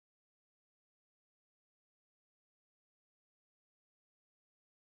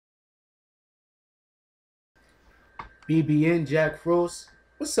BBN Jack Frost.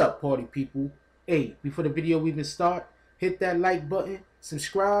 What's up, party people? Hey, before the video even start, hit that like button,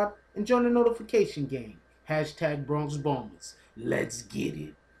 subscribe, and join the notification gang. Hashtag Bronx Bombers. Let's get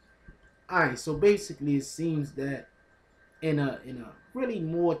it. Alright, so basically it seems that in a really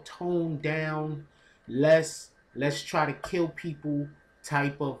more toned down, less let's try to kill people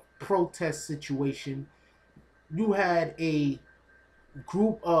type of protest situation, you had a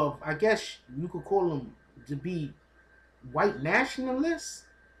group of, I guess you could call them to be white nationalists,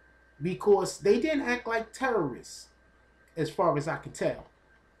 because they didn't act like terrorists, as far as I can tell.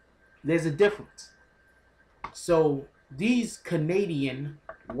 There's a difference. So these Canadian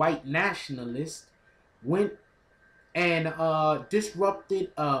white nationalists went and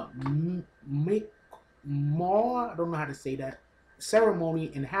disrupted Mi'kmaq, I don't know how to say that,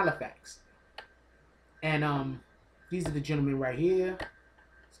 ceremony in Halifax. And these are the gentlemen right here.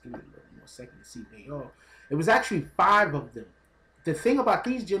 Let's give me a little more second to see who they are. It was actually 5 of them. The thing about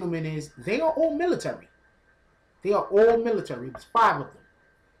these gentlemen is they are all military. They are all military. It was 5 of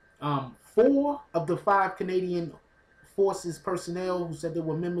them. 4 of the 5 Canadian Forces personnel who said they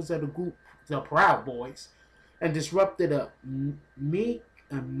were members of the group, the Proud Boys, and disrupted a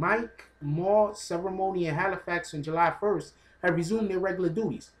Mi'kmaq ceremony in Halifax on July 1st, have resumed their regular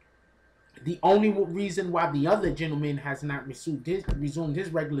duties. The only reason why the other gentleman has not resumed his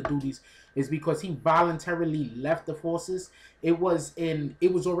regular duties is because he voluntarily left the forces. It was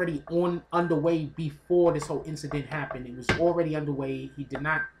already underway before this whole incident happened. It was already underway. He did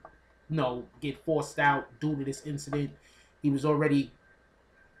not, get forced out due to this incident. He was already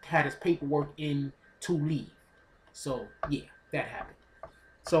had his paperwork in to leave. So yeah, that happened.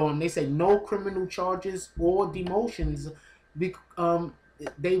 So they say no criminal charges or demotions.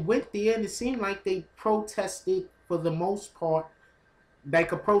 They went there and it seemed like they protested for the most part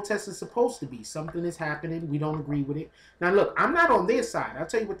like a protest is supposed to be. Something is happening. We don't agree with it. Now look, I'm not on their side. I'll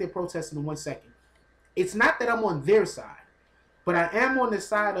tell you what they're protesting in 1 second. It's not that I'm on their side, but I am on the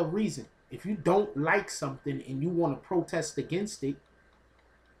side of reason. If you don't like something and you want to protest against it,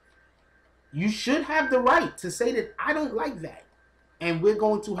 you should have the right to say that I don't like that. And we're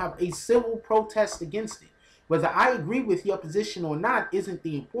going to have a civil protest against it. Whether I agree with your position or not isn't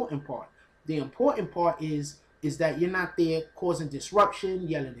the important part. The important part is that you're not there causing disruption,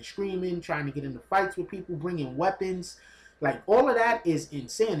 yelling and screaming, trying to get into fights with people, bringing weapons. Like, all of that is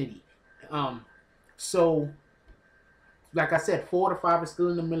insanity. So, like I said, 4 to 5 are still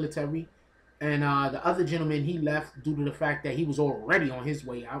in the military. And the other gentleman, he left due to the fact that he was already on his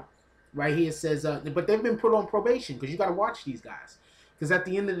way out. Right here it says, but they've been put on probation, because you got to watch these guys. Because at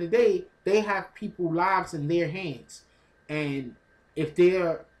the end of the day, they have people's lives in their hands. And if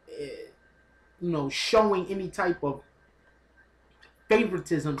they're, showing any type of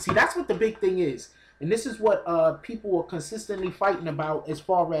favoritism, see, that's what the big thing is. And this is what people are consistently fighting about as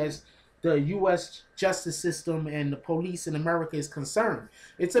far as the U.S. justice system and the police in America is concerned.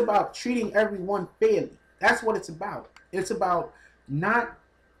 It's about treating everyone fairly. That's what it's about. It's about not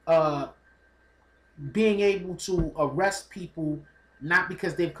being able to arrest people not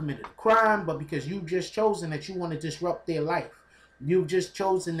because they've committed a crime, but because you've just chosen that you want to disrupt their life. You've just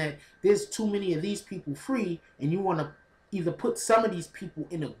chosen that there's too many of these people free, and you want to either put some of these people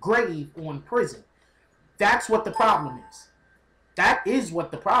in a grave or in prison. That's what the problem is. That is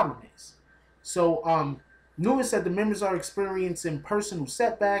what the problem is. So, Newman said the members are experiencing personal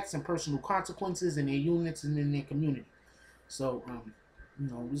setbacks and personal consequences in their units and in their community. So,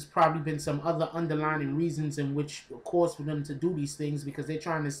 there's probably been some other underlying reasons in which, of course, for them to do these things, because they're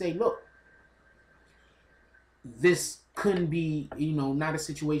trying to say, look, this couldn't be, not a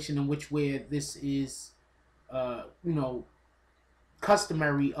situation in which where this is,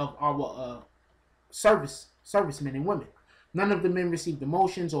 customary of our servicemen and women. None of the men received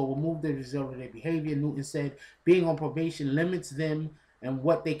demotions or removed the result of their behavior. Newton said being on probation limits them and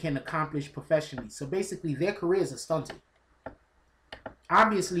what they can accomplish professionally. So basically, their careers are stunted.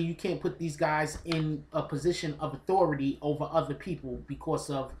 Obviously, you can't put these guys in a position of authority over other people because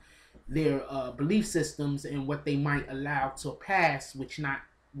of their belief systems and what they might allow to pass,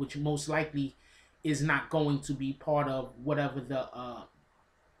 which most likely is not going to be part of whatever the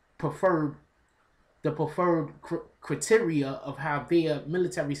preferred criteria of how their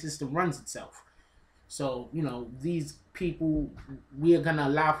military system runs itself. So, these people, we are going to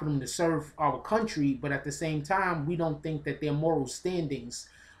allow for them to serve our country, but at the same time, we don't think that their moral standings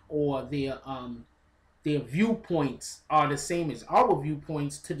or their viewpoints are the same as our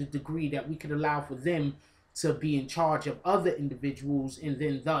viewpoints, to the degree that we could allow for them to be in charge of other individuals and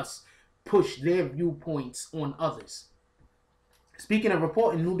then thus push their viewpoints on others. Speaking of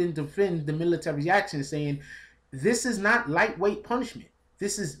reporting, Newton defends the military's action, saying this is not lightweight punishment.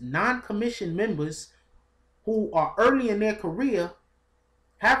 This is non-commissioned members who are early in their career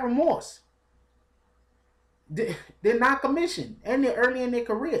have remorse. They're not commissioned and they're early in their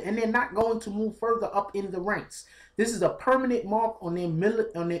career and they're not going to move further up in the ranks. This is a permanent mark on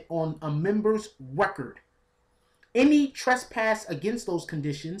on a member's record. Any trespass against those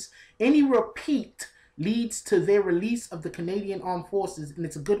conditions, any repeat leads to their release of the Canadian Armed Forces, and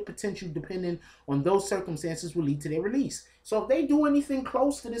it's a good potential depending on those circumstances will lead to their release. So if they do anything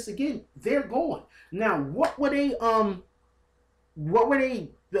close to this again, they're gone. Now, what were they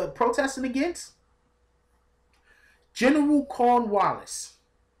protesting against? General Cornwallis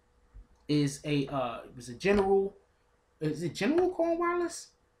is was a general. Is it General Cornwallis?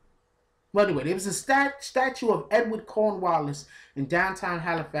 Well, anyway, there was a statue of Edward Cornwallis in downtown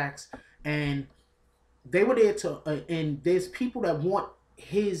Halifax, and they were there to, and there's people that want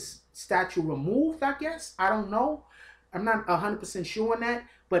his statue removed, I guess. I don't know. I'm not 100% sure on that,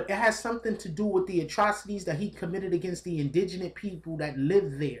 but it has something to do with the atrocities that he committed against the indigenous people that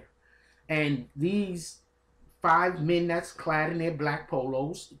live there. And these 5 men that's clad in their black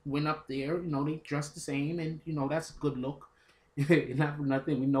polos went up there. You know, they dressed the same, and, you know, that's a good look. Not for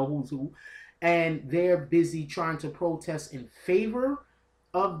nothing, we know who's who. And they're busy trying to protest in favor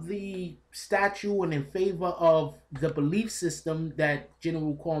of the statue and in favor of the belief system that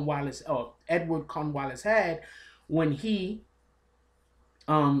General Cornwallis, or Edward Cornwallis, had when he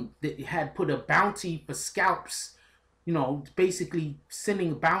had put a bounty for scalps, you know, basically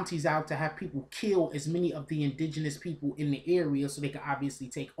sending bounties out to have people kill as many of the indigenous people in the area so they could obviously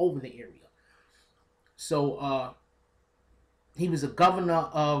take over the area. So he was a governor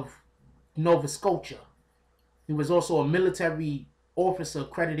of Nova Scotia. He was also a military officer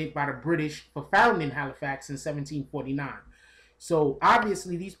credited by the British for founding Halifax in 1749. So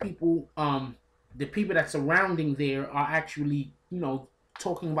obviously these people, the people that surrounding there are actually, you know,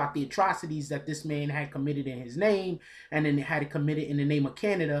 talking about the atrocities that this man had committed in his name, and then had it committed in the name of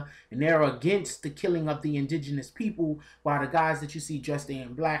Canada, and they're against the killing of the indigenous people, while the guys that you see dressed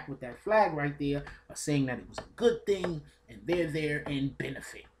in black with that flag right there are saying that it was a good thing, and they're there in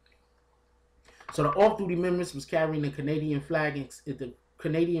benefit. So the off-duty members was carrying the Canadian flag, the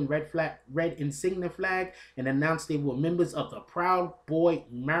Canadian red insignia flag, and announced they were members of the Proud Boy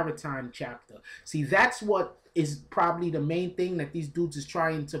Maritime chapter. See, that's what is probably the main thing that these dudes is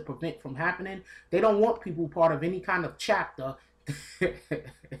trying to prevent from happening. They don't want people part of any kind of chapter,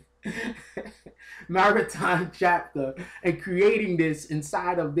 maritime chapter, and creating this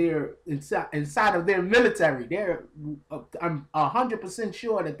inside of their military. I'm 100%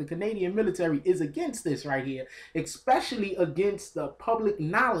 sure that the Canadian military is against this right here, especially against the public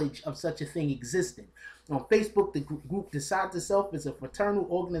knowledge of such a thing existing. On Facebook, the group decides itself as a fraternal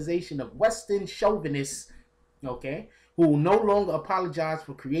organization of Western chauvinists, okay, who will no longer apologize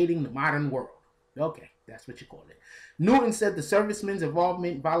for creating the modern world. Okay, that's what you call it. Newton said the servicemen's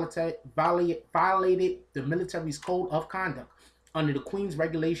involvement violated the military's code of conduct. Under the Queen's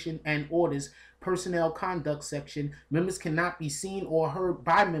regulation and orders personnel conduct section, members cannot be seen or heard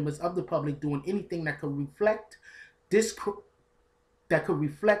by members of the public doing anything that could reflect discredit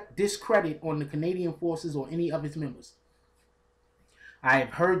on the Canadian forces or any of its members. I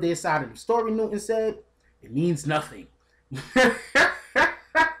have heard their side of the story, Newton said. It means nothing.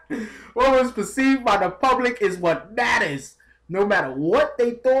 What was perceived by the public is what matters. No matter what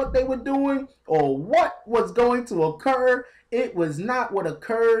they thought they were doing or what was going to occur, it was not what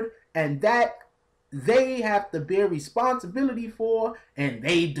occurred, and that they have to bear responsibility for, and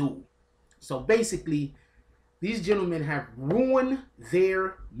they do. So basically, these gentlemen have ruined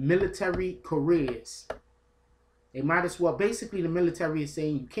their military careers. They might as well, basically the military is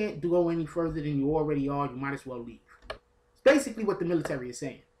saying you can't go any further than you already are, you might as well leave. It's basically what the military is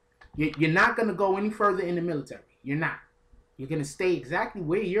saying. You're not going to go any further in the military. You're not. You're going to stay exactly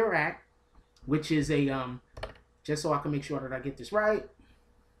where you're at, which is a, just so I can make sure that I get this right.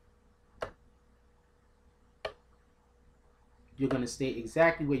 You're going to stay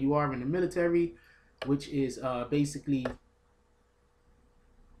exactly where you are in the military, which is basically,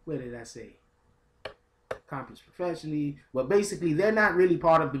 where did I say? Accomplish professionally. Well, basically, they're not really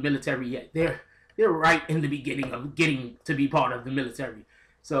part of the military yet. They're right in the beginning of getting to be part of the military.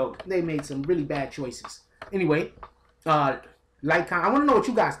 So they made some really bad choices. Anyway, like, I want to know what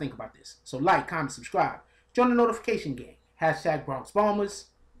you guys think about this. So like, comment, subscribe. Join the notification gang. Hashtag Bronx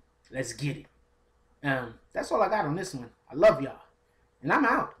Bombers. Let's get it. That's all I got on this one. I love y'all. And I'm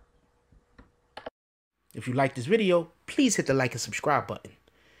out. If you like this video, please hit the like and subscribe button.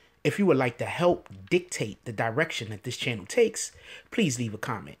 If you would like to help dictate the direction that this channel takes, please leave a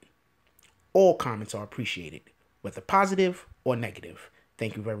comment. All comments are appreciated. whether positive or negative.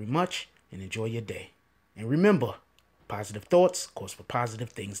 Thank you very much and enjoy your day. And remember, positive thoughts cause for positive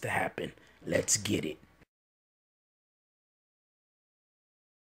things to happen. Let's get it.